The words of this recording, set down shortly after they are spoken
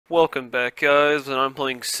Welcome back, guys, and I'm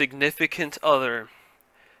playing Significant Other.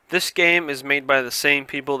 This game is made by the same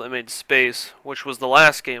people that made Space, which was the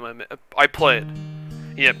last game I played.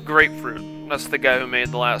 Yep, Grapefruit. That's the guy who made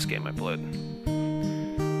the last game I played.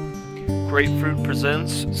 Grapefruit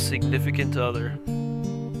presents Significant Other.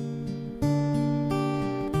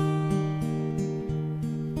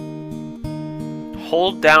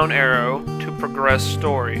 Hold down arrow to progress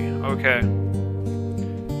story. Okay.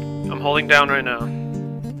 I'm holding down right now.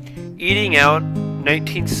 Eating Out,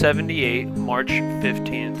 1978, March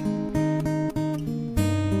 15th.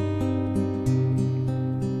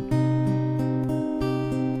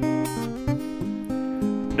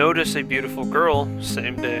 Notice a beautiful girl,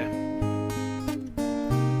 same day.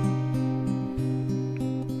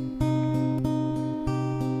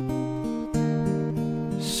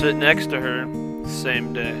 Sit next to her,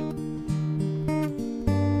 same day.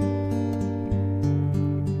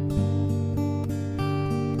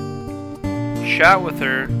 Chat with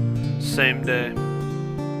her, same day.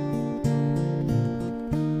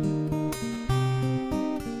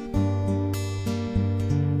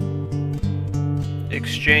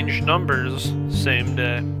 Exchange numbers, same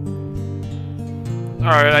day.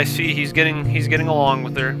 Alright, I see he's getting along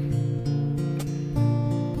with her.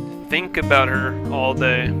 Think about her all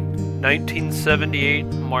day. 1978,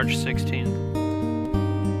 March 16th.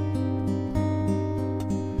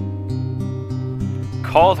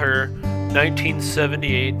 Called her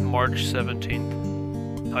 1978, March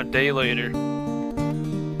 17th. A day later.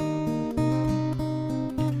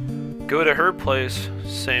 Go to her place,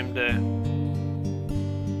 same day.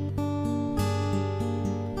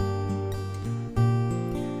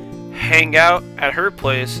 Hang out at her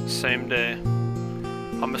place, same day.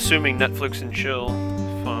 I'm assuming Netflix and chill,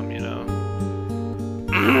 if I'm, you know.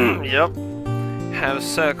 Yep. Have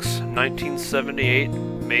sex, 1978,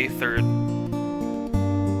 May 3rd.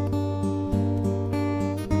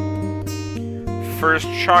 First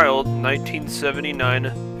child,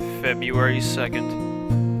 1979, February 2nd.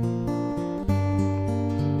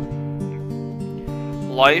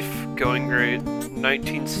 Life, going great,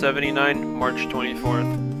 1979, March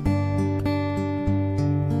 24th.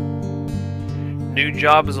 New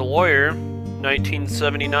job as a lawyer,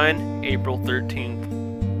 1979, April 13th.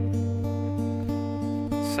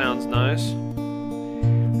 Sounds nice.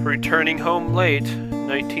 Returning home late,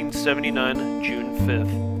 1979, June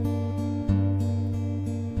 5th.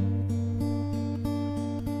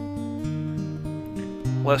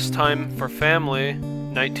 Less time for family,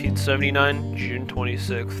 1979, June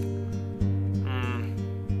 26th.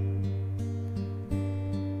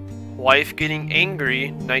 Wife getting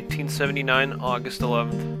angry, 1979, August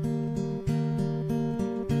 11th.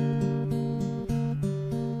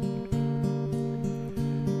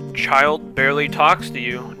 Child barely talks to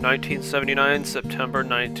you, 1979, September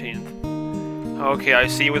 19th. Okay, I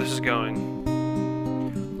see where this is going.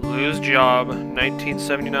 Lose job,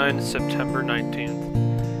 1979, September 19th.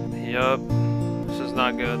 Yup, this is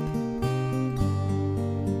not good.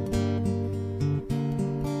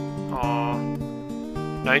 Aww.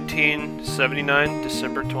 1979,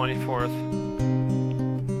 December 24th.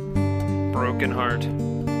 Broken heart.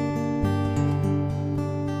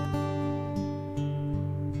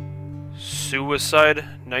 Suicide,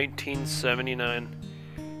 1979.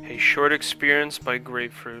 A short experience by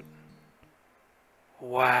Grapefruit.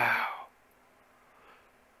 Wow.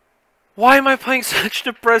 Why am I playing such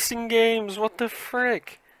depressing games? What the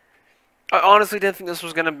frick? I honestly didn't think this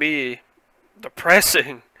was gonna be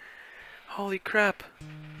depressing. Holy crap.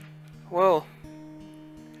 Well,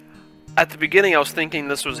 at the beginning I was thinking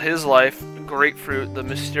this was his life, Grapefruit, the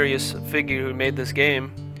mysterious figure who made this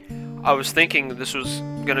game. I was thinking this was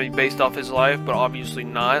gonna be based off his life, but obviously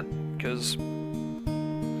not, because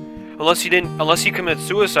unless he committed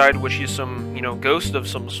suicide, which he's some, you know, ghost of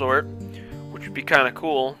some sort, which would be kind of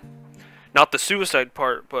cool. Not the suicide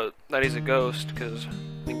part, but that he's a ghost, because I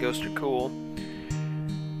think ghosts are cool.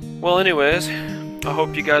 Well, anyways, I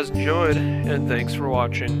hope you guys enjoyed, and thanks for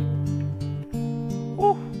watching.